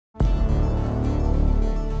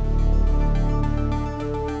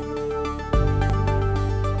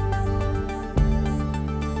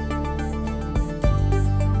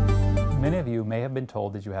may have been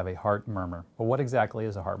told that you have a heart murmur. Well, what exactly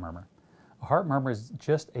is a heart murmur? A heart murmur is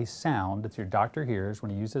just a sound that your doctor hears when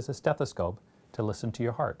he uses a stethoscope to listen to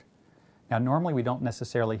your heart. Now, normally we don't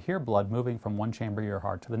necessarily hear blood moving from one chamber of your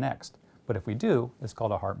heart to the next, but if we do, it's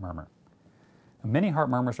called a heart murmur. Now, many heart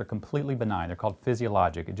murmurs are completely benign. They're called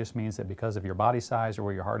physiologic. It just means that because of your body size or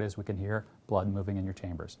where your heart is, we can hear blood moving in your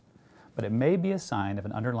chambers. But it may be a sign of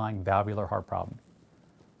an underlying valvular heart problem.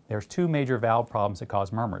 There's two major valve problems that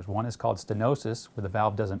cause murmurs. One is called stenosis, where the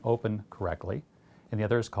valve doesn't open correctly, and the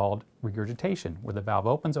other is called regurgitation, where the valve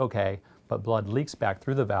opens okay, but blood leaks back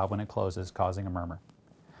through the valve when it closes, causing a murmur.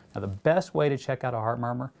 Now, the best way to check out a heart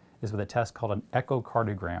murmur is with a test called an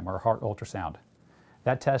echocardiogram, or heart ultrasound.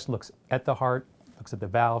 That test looks at the heart, looks at the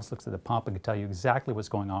valves, looks at the pump, and can tell you exactly what's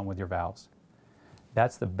going on with your valves.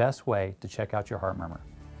 That's the best way to check out your heart murmur.